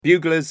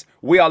Buglers,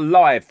 we are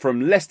live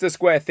from Leicester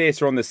Square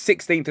Theatre on the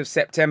 16th of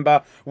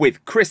September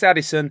with Chris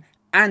Addison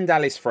and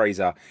Alice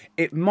Fraser.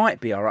 It might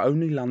be our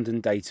only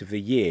London date of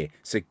the year,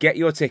 so get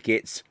your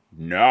tickets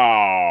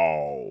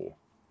now.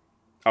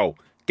 Oh,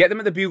 get them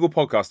at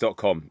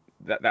thebuglepodcast.com.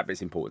 That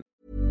bit's important.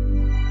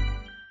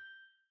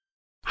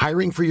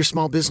 Hiring for your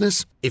small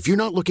business? If you're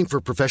not looking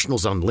for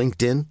professionals on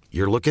LinkedIn,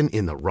 you're looking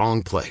in the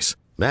wrong place.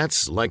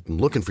 That's like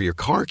looking for your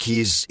car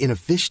keys in a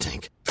fish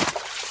tank.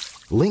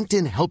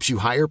 LinkedIn helps you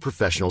hire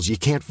professionals you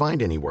can't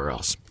find anywhere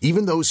else,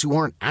 even those who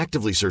aren't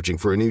actively searching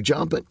for a new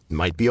job but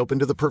might be open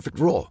to the perfect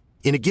role.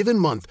 In a given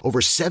month, over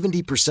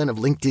 70% of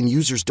LinkedIn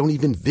users don't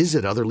even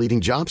visit other leading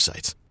job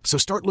sites. So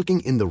start looking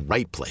in the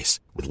right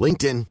place. With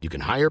LinkedIn, you can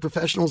hire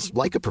professionals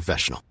like a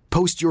professional.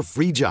 Post your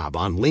free job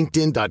on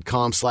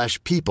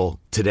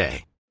linkedin.com/people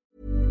today.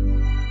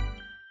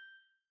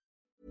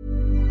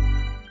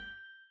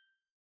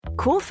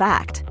 Cool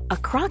fact, a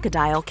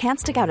crocodile can't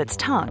stick out its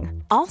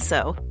tongue.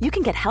 Also, you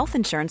can get health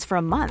insurance for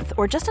a month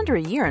or just under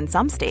a year in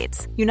some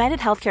states. United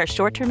Healthcare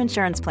short-term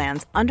insurance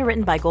plans,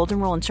 underwritten by Golden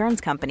Rule Insurance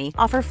Company,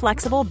 offer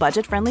flexible,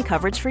 budget-friendly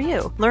coverage for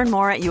you. Learn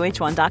more at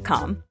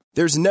uh1.com.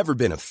 There's never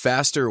been a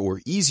faster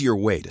or easier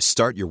way to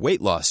start your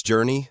weight loss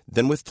journey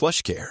than with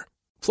PlushCare.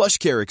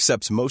 PlushCare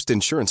accepts most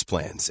insurance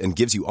plans and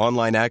gives you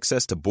online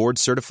access to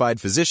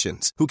board-certified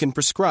physicians who can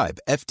prescribe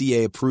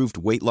FDA-approved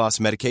weight loss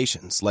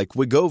medications like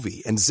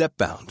Wegovy and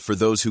Zepbound for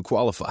those who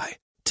qualify.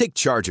 Take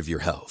charge of your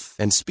health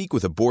and speak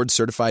with a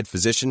board-certified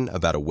physician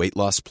about a weight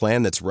loss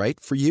plan that's right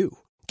for you.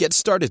 Get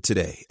started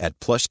today at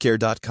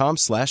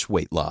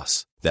plushcare.com/weight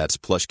loss. That's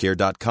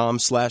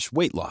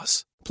plushcare.com/weight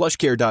loss.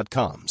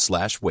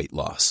 plushcare.com/weight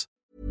loss.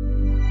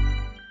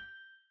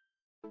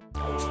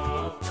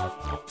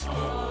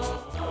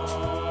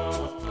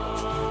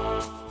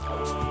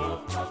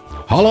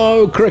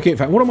 Hello, cricket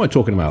fan. What am I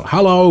talking about?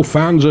 Hello,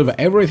 fans of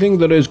everything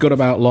that is good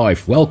about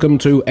life. Welcome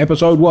to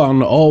episode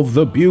 1 of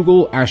the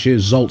Bugle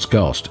Ashes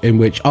ZaltzCast, in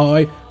which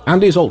I,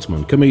 Andy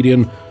Zaltzman,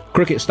 comedian,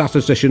 cricket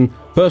statistician,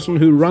 person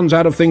who runs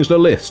out of things to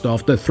list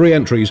after 3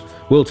 entries,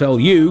 will tell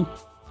you...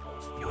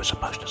 You were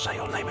supposed to say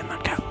your name in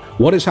that cap.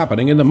 What is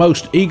happening in the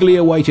most eagerly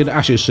awaited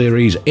Ashes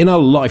series in a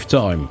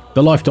lifetime.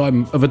 The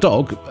lifetime of a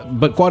dog,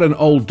 but quite an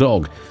old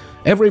dog.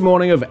 Every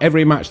morning of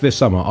every match this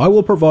summer, I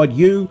will provide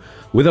you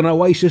with an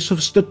oasis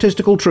of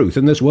statistical truth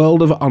in this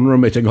world of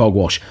unremitting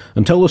hogwash,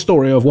 and tell the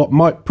story of what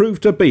might prove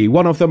to be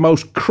one of the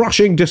most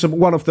crushing,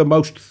 one of the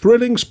most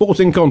thrilling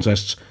sporting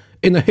contests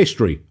in the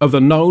history of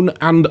the known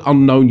and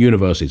unknown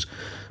universes.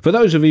 For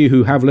those of you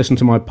who have listened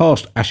to my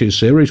past Ashes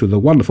series with the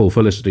wonderful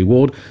Felicity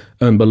Ward,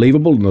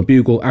 Unbelievable and the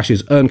Bugle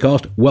Ashes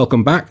Urncast,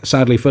 welcome back.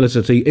 Sadly,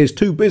 Felicity is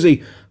too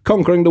busy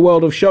conquering the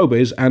world of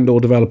showbiz and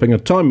or developing a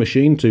time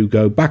machine to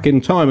go back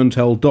in time and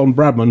tell Don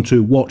Bradman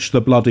to watch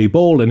the bloody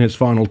ball in his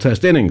final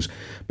test innings.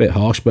 Bit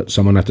harsh, but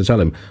someone had to tell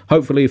him.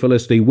 Hopefully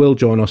Felicity will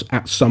join us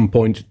at some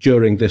point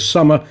during this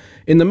summer.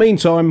 In the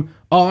meantime,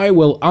 I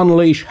will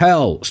unleash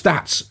hell.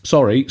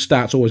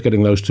 Stats, always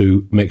getting those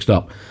two mixed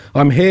up.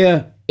 I'm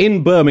here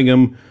in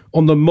Birmingham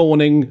on the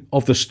morning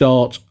of the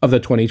start of the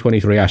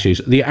 2023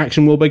 Ashes. The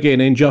action will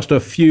begin in just a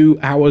few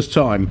hours'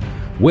 time.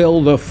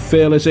 Will the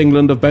fearless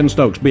England of Ben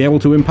Stokes be able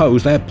to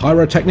impose their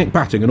pyrotechnic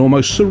batting and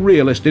almost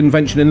surrealist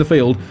invention in the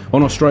field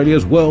on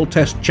Australia's World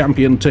Test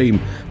champion team?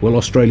 Will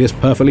Australia's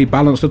perfectly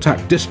balanced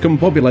attack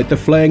discombobulate the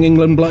flaying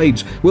England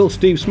blades? Will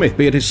Steve Smith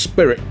be at his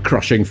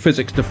spirit-crushing,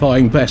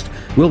 physics-defying best?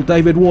 Will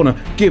David Warner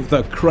give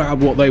the crowd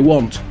what they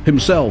want,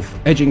 himself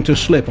edging to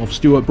slip off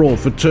Stuart Broad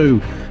for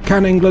 2?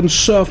 Can England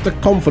surf the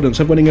confidence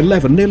of winning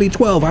 11, nearly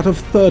 12 out of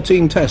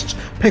 13 tests,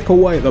 pick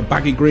away at the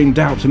baggy green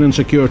doubts and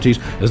insecurities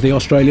as the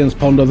Australians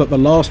ponder that the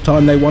last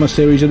time they won a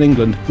series in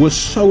England was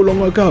so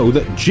long ago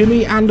that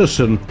Jimmy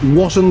Anderson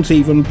wasn't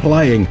even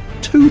playing?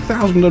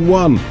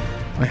 2001.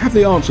 I have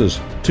the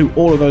answers to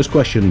all of those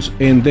questions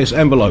in this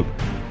envelope,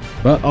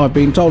 but I've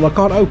been told I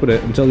can't open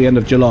it until the end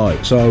of July,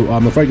 so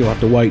I'm afraid you'll have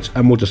to wait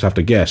and we'll just have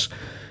to guess.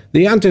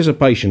 The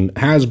anticipation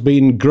has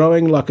been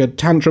growing like a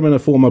tantrum in a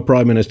former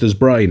Prime Minister's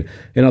brain.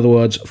 In other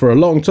words, for a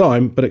long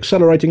time, but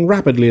accelerating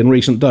rapidly in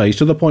recent days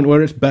to the point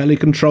where it's barely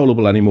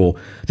controllable anymore.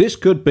 This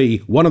could be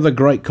one of the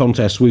great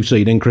contests we've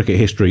seen in cricket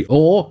history,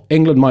 or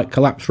England might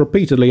collapse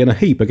repeatedly in a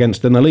heap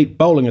against an elite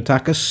bowling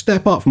attack a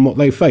step up from what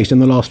they've faced in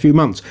the last few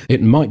months.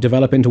 It might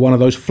develop into one of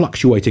those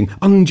fluctuating,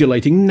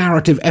 undulating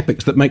narrative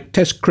epics that make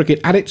Test cricket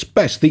at its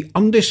best the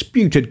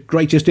undisputed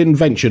greatest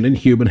invention in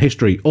human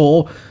history,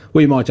 or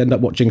we might end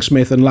up watching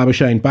Smith and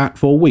Labuschagne bat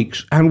for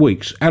weeks and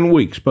weeks and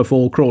weeks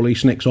before Crawley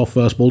snicks off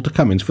first ball to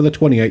Cummins for the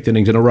 28th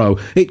innings in a row.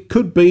 It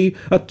could be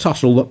a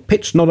tussle that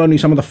pits not only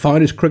some of the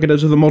finest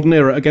cricketers of the modern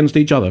era against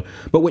each other,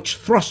 but which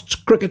thrusts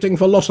cricketing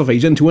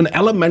philosophies into an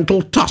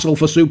elemental tussle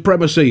for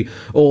supremacy.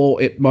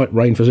 Or it might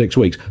rain for 6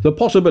 weeks. The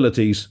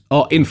possibilities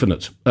are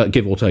infinite,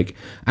 give or take.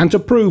 And to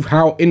prove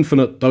how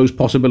infinite those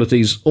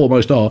possibilities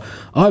almost are,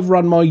 I've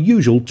run my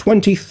usual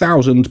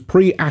 20,000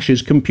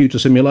 pre-Ashes computer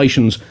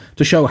simulations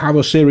to show how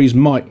a series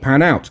might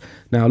pan out.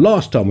 Now,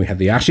 last time we had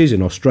the Ashes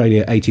in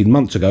Australia 18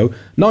 months ago,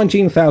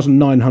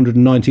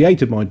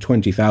 19,998 of my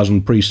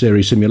 20,000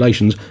 pre-series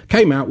simulations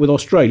came out with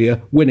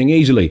Australia winning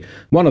easily.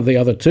 One of the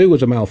other two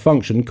was a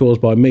malfunction caused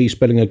by me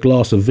spilling a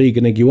glass of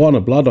vegan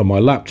iguana blood on my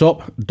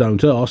laptop,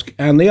 don't ask,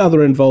 and the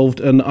other involved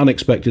an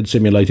unexpected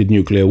simulated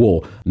nuclear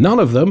war. None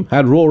of them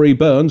had Rory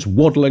Burns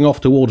waddling off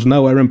towards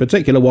nowhere in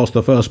particular whilst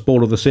the first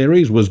ball of the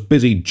series was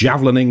busy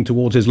javelining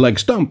towards his leg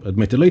stump,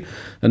 admittedly,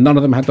 and none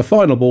of them had the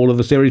final ball of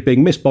the series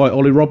being missed by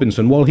Ollie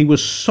Robinson while he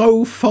was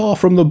so far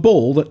from the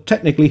ball that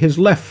technically his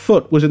left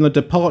foot was in the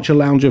departure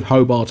lounge of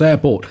Hobart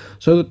Airport,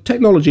 so the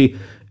technology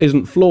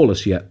isn't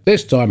flawless yet.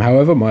 This time,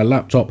 however, my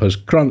laptop has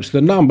crunched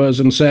the numbers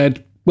and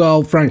said,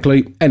 well,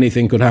 frankly,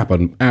 anything could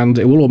happen, and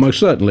it will almost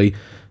certainly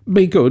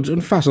be good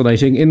and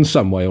fascinating in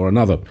some way or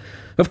another.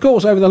 Of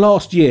course, over the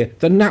last year,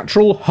 the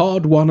natural,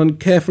 hard-won and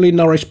carefully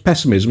nourished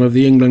pessimism of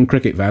the England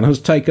cricket fan has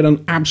taken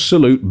an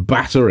absolute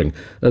battering,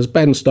 as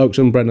Ben Stokes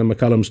and Brendan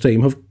McCullum's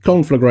team have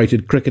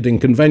conflagrated cricketing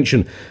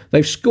convention.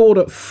 They've scored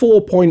at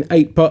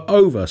 4.8 per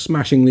over,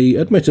 smashing the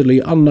admittedly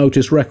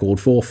unnoticed record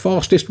for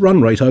fastest run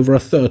rate over a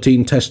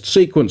 13-test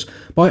sequence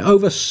by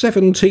over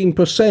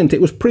 17%.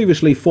 It was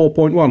previously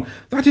 4.1.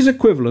 That is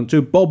equivalent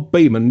to Bob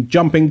Beamon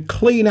jumping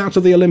clean out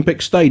of the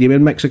Olympic Stadium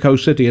in Mexico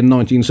City in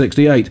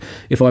 1968,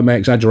 if I may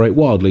exaggerate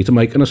wildly to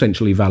make an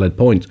essentially valid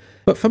point.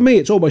 But for me,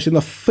 it's almost in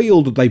the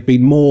field that they've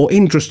been more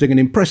interesting and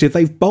impressive.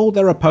 They've bowled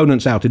their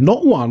opponents out in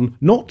not one,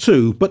 not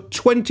two, but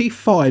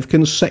 25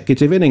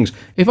 consecutive innings.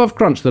 If I've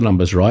crunched the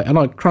numbers right, and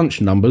I crunch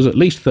numbers at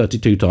least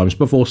 32 times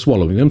before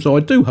swallowing them, so I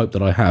do hope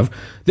that I have,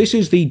 this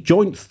is the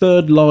joint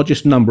third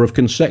largest number of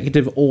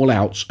consecutive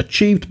all-outs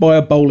achieved by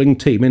a bowling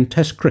team in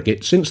Test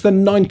cricket since the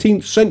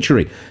 19th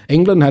century.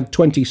 England had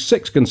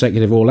 26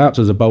 consecutive all-outs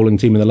as a bowling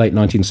team in the late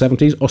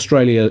 1970s.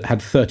 Australia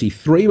had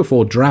 33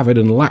 before Dravid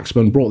and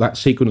Laxman brought that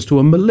sequence to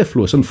a mellifluous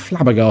and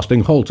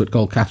flabbergasting halt at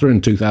Kolkata in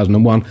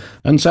 2001,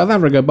 and South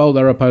Africa bowled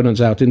their opponents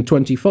out in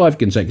 25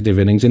 consecutive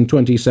innings in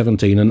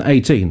 2017 and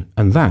 18.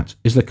 And that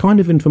is the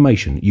kind of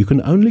information you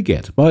can only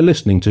get by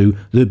listening to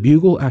the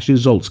Bugle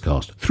Ashes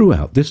ZaltzCast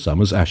throughout this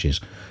summer's Ashes,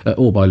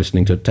 or by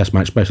listening to Test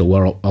Match Special,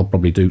 where I'll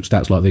probably do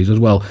stats like these as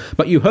well.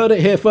 But you heard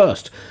it here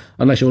first,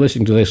 unless you're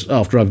listening to this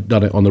after I've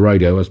done it on the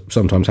radio, as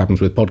sometimes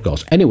happens with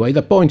podcasts. Anyway,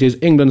 the point is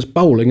England's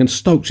bowling and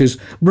Stokes'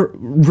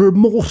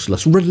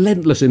 remorseless,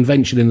 relentless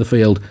invention in the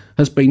field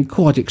has been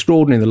quite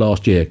extraordinary in the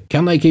last year.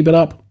 Can they keep it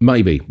up?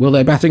 Maybe. Will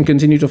their batting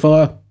continue to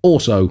fire?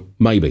 Also,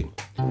 maybe.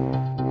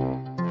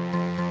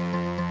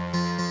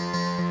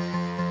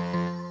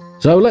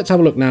 So let's have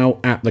a look now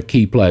at the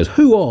key players.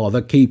 Who are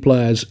the key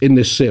players in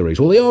this series?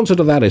 Well, the answer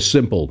to that is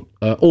simple.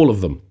 All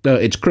of them.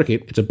 It's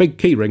cricket. It's a big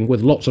key ring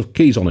with lots of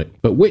keys on it.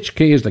 But which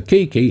key is the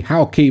key?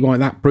 How key might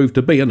that prove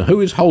to be? And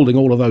who is holding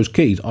all of those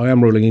keys? I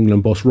am ruling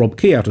England boss Rob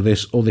Key out of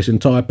this, or this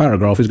entire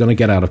paragraph is going to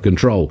get out of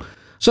control.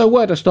 So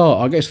where to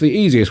start? I guess the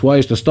easiest way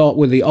is to start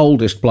with the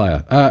oldest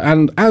player.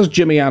 And as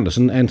Jimmy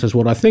Anderson enters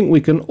what I think we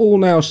can all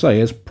now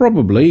say is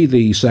probably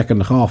the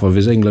second half of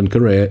his England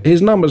career, his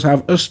numbers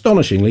have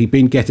astonishingly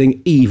been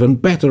getting even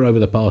better over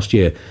the past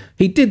year.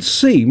 He did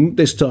seem,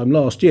 this time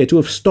last year, to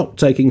have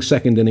stopped taking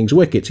second innings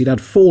wickets. He'd had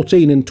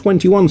 14 in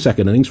 21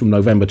 second innings from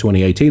November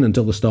 2018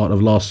 until the start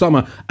of last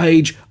summer,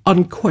 age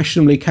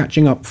unquestionably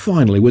catching up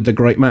finally with the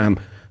great man.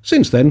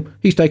 Since then,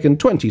 he's taken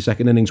 20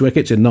 second innings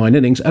wickets in 9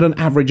 innings at an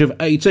average of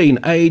 18,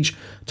 age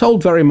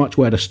told very much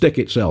where to stick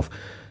itself.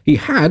 He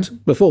had,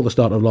 before the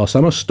start of last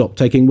summer, stopped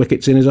taking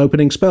wickets in his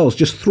opening spells,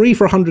 just 3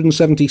 for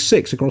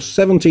 176 across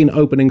 17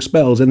 opening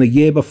spells in the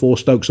year before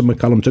Stokes and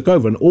McCullum took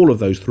over, and all of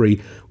those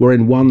 3 were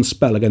in one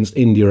spell against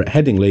India at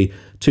Headingley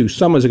 2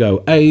 summers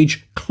ago.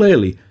 Age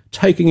clearly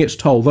taking its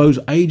toll, those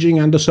ageing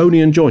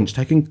Andersonian joints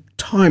taking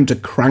time to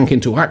crank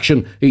into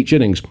action each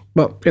innings.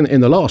 But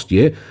in the last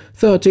year,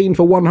 13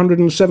 for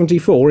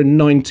 174 in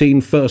 19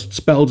 first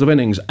spells of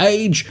innings.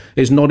 Age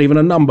is not even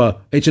a number,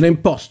 it's an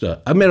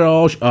imposter, a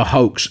mirage, a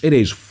hoax. It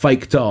is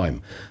fake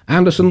time.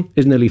 Anderson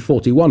is nearly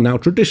 41 now,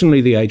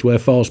 traditionally the age where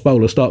fast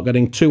bowlers start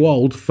getting too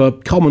old for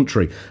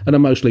commentary and are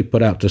mostly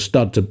put out to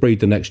stud to breed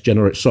the next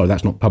generation. Sorry,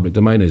 that's not public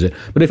domain, is it?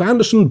 But if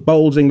Anderson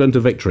bowls England to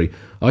victory,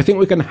 I think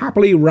we can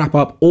happily wrap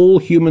up all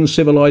human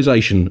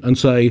civilization and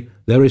say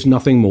there is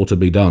nothing more to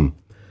be done.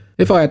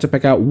 If I had to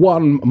pick out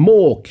one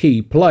more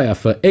key player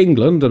for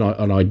England,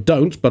 and I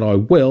don't, but I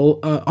will,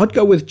 I'd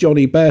go with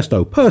Johnny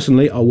Bairstow.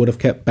 Personally, I would have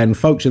kept Ben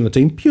Foakes in the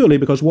team purely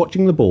because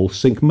watching the ball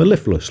sink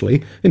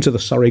mellifluously into the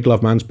Surrey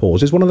gloveman's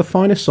paws is one of the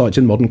finest sights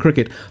in modern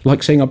cricket,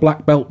 like seeing a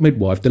black belt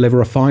midwife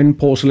deliver a fine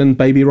porcelain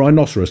baby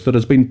rhinoceros that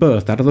has been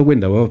birthed out of the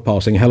window of a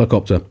passing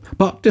helicopter.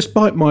 But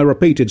despite my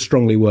repeated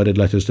strongly worded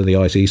letters to the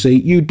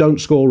ICC, you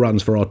don't score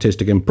runs for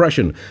artistic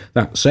impression.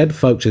 That said,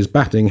 Foakes'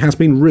 batting has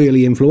been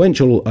really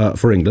influential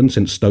for England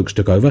since Stokes Stokes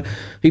took over.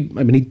 He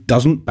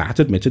doesn't bat,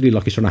 admittedly,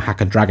 like he's trying to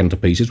hack a dragon to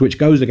pieces, which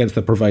goes against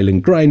the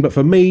prevailing grain, but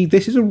for me,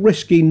 this is a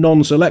risky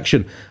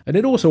non-selection. And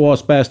it also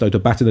asked Bairstow to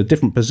bat in a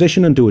different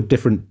position and do a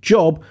different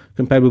job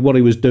compared with what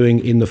he was doing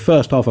in the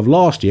first half of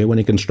last year when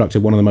he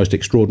constructed one of the most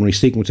extraordinary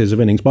sequences of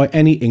innings by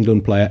any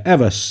England player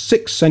ever.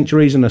 6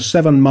 centuries in a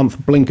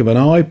 7-month blink of an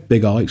eye,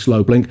 big eye,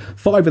 slow blink,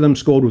 5 of them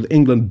scored with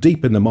England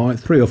deep in the mire,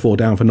 3 or 4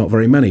 down for not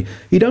very many.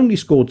 He'd only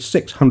scored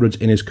 600s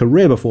in his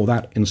career before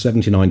that in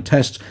 79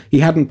 tests. He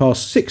hadn't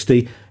passed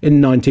 60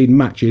 in 19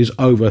 matches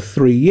over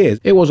 3 years.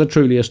 It was a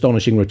truly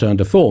astonishing return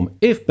to form.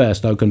 If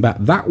Bairstow can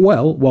bat that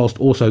well, whilst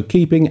also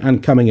keeping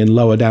and coming in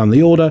lower down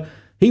the order,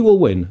 he will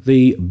win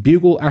the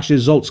Bugle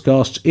Ashes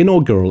ZaltzCast's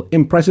inaugural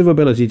Impressive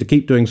Ability to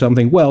Keep Doing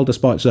Something Well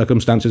Despite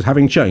Circumstances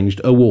Having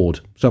Changed award.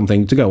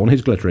 Something to go on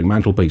his glittering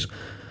mantelpiece.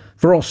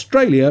 For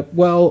Australia,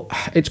 well,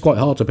 it's quite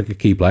hard to pick a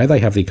key player. They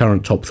have the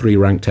current top 3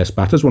 ranked test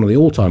batters, one of the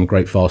all-time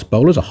great fast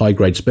bowlers, a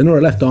high-grade spinner,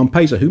 a left-arm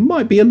pacer who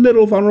might be a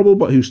little vulnerable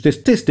but who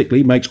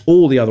statistically makes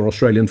all the other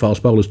Australian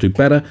fast bowlers do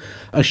better,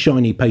 a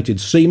shiny-pated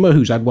seamer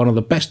who's had one of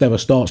the best-ever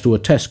starts to a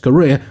test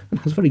career and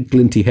has a very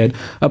glinty head,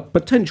 a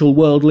potential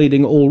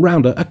world-leading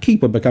all-rounder, a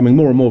keeper becoming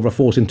more and more of a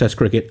force in test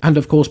cricket, and,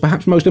 of course,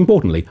 perhaps most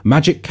importantly,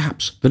 magic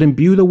caps that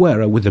imbue the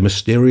wearer with the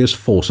mysterious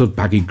force of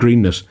baggy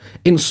greenness.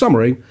 In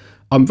summary,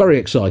 I'm very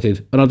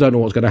excited, and I don't know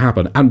what's going to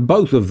happen. And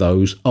both of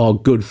those are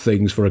good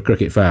things for a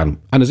cricket fan.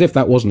 And as if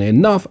that wasn't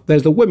enough,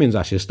 there's the Women's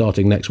Ashes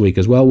starting next week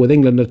as well, with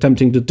England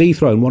attempting to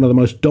dethrone one of the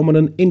most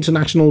dominant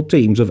international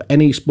teams of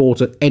any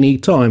sport at any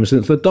time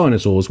since the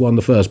dinosaurs won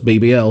the first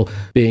BBL,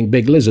 being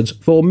big lizards,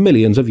 for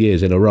millions of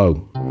years in a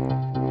row.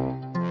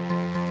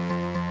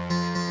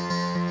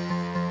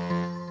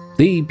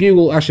 The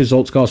Bugle Ashes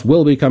ZaltzCast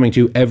will be coming to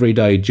you every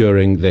day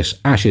during this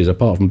Ashes,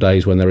 apart from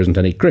days when there isn't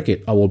any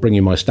cricket. I will bring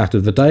you my stat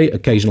of the day,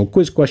 occasional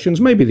quiz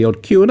questions, maybe the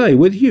odd Q&A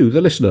with you,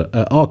 the listener,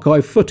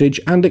 archive footage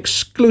and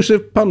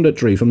exclusive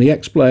punditry from the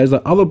ex-players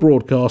that other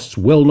broadcasts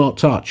will not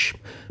touch,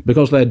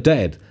 because they're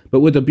dead. But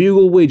with the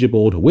Bugle Ouija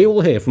board, we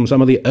will hear from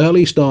some of the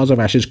early stars of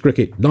Ashes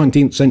cricket,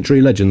 19th century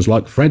legends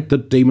like Fred the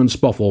Demon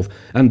Spofforth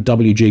and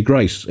W.G.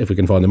 Grace, if we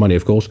can find the money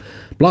of course,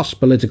 plus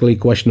politically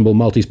questionable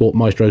multisport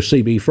maestro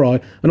C.B. Fry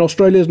and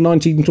Australia's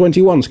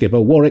 1921 skipper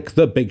Warwick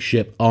the Big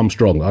Ship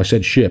Armstrong. I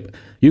said ship.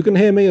 You can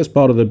hear me as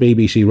part of the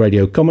BBC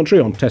radio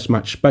commentary on Test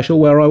Match Special,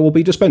 where I will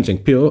be dispensing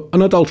pure,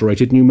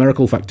 unadulterated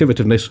numerical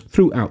factivitiveness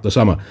throughout the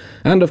summer.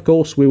 And of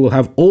course, we will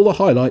have all the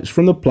highlights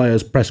from the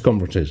players' press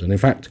conferences. And in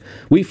fact,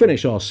 we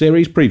finish our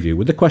series preview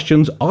with the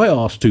questions I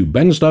asked to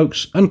Ben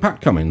Stokes and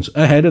Pat Cummins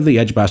ahead of the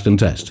Edgbaston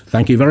Test.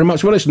 Thank you very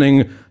much for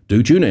listening.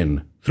 Do tune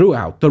in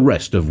throughout the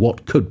rest of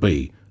what could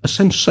be a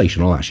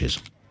sensational Ashes.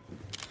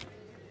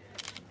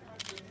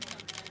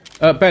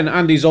 Ben,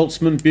 Andy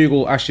Zaltzman,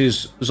 Bugle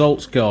Ashes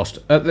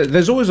ZaltzCast.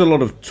 There's always a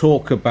lot of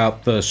talk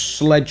about the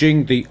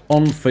sledging, the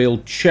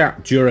on-field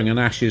chat during an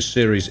Ashes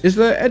series. Is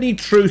there any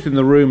truth in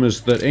the rumours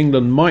that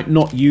England might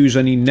not use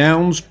any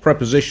nouns,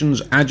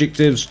 prepositions,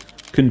 adjectives,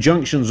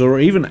 conjunctions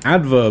or even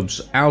adverbs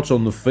out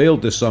on the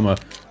field this summer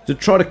to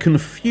try to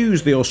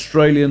confuse the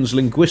Australians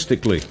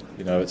linguistically?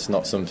 You know, it's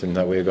not something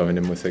that we're going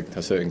in with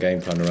a certain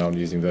game plan around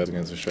using verbs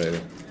against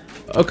Australia.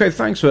 Okay,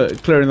 thanks for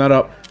clearing that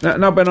up.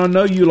 Now, Ben, I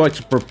know you like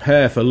to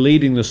prepare for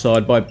leading the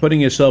side by putting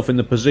yourself in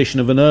the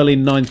position of an early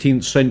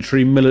 19th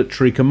century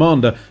military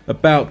commander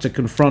about to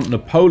confront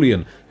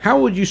Napoleon. How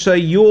would you say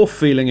you're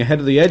feeling ahead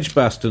of the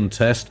Edgbaston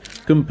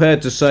Test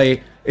compared to,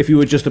 say, if you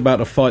were just about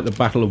to fight the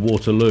Battle of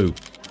Waterloo?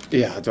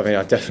 Yeah, I mean,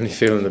 I definitely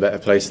feel in a better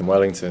place than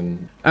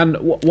Wellington. And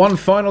one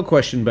final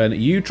question, Ben.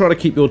 You try to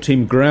keep your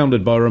team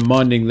grounded by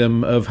reminding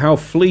them of how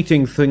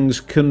fleeting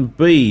things can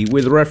be,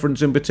 with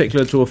reference in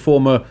particular to a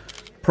former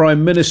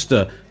Prime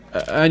Minister,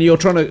 and you're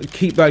trying to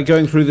keep that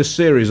going through this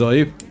series, are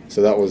you?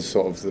 So that was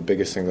sort of the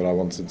biggest thing that I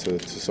wanted to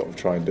sort of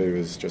try and do,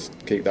 is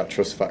just keep that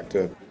trust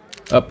factor.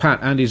 Pat,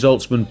 Andy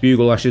Zaltzman,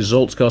 Bugle Ashes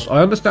ZaltzCast.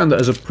 I understand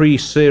that as a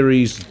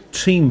pre-series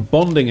team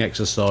bonding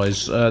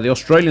exercise, the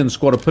Australian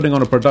squad are putting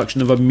on a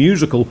production of a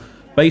musical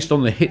based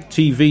on the hit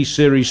TV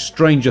series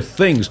Stranger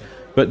Things,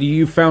 but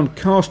you found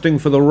casting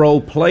for the role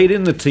played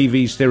in the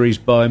TV series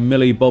by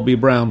Millie Bobby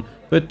Brown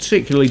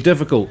particularly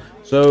difficult.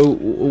 So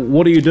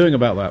what are you doing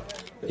about that?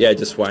 Yeah,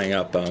 just weighing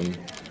up,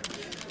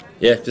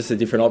 just the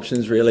different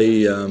options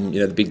really.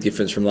 The big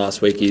difference from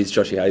last week is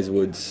Joshy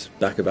Hazelwood's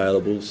back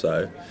available,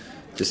 so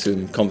just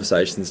some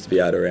conversations to be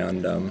had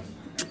around,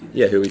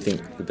 who we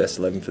think the best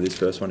 11 for this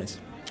first one is.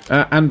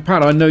 And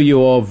Pat, I know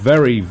you are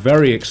very,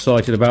 very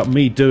excited about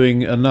me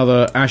doing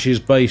another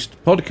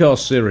Ashes-based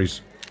podcast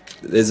series.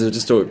 There's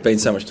just been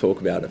so much talk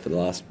about it for the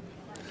last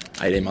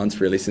 18 months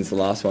really since the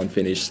last one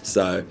finished,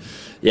 so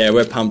yeah,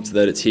 we're pumped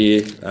that it's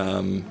here.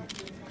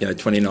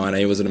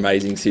 2019 was an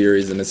amazing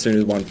series, and as soon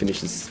as one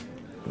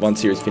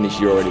series finishes,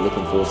 you're already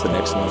looking forward to the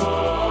next one.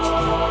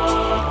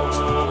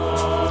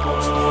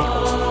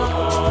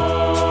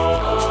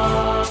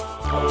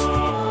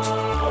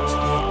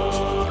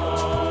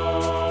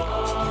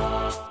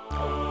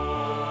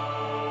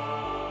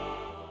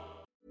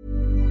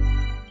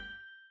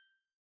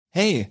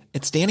 Hey,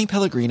 it's Danny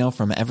Pellegrino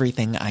from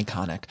Everything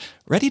Iconic.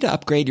 Ready to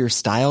upgrade your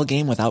style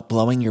game without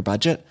blowing your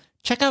budget?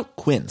 Check out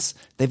Quince.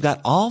 They've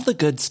got all the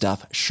good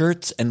stuff,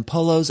 shirts and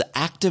polos,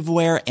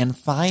 activewear, and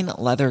fine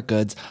leather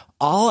goods,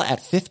 all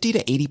at 50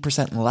 to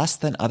 80% less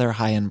than other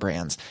high-end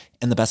brands.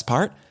 And the best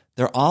part?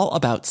 They're all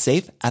about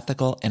safe,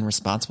 ethical, and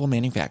responsible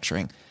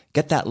manufacturing.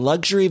 Get that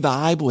luxury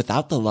vibe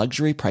without the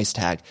luxury price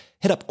tag.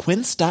 Hit up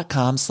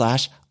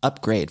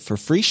quince.com/upgrade for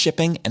free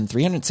shipping and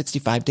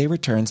 365-day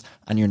returns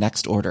on your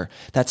next order.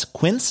 That's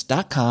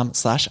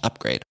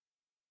quince.com/upgrade.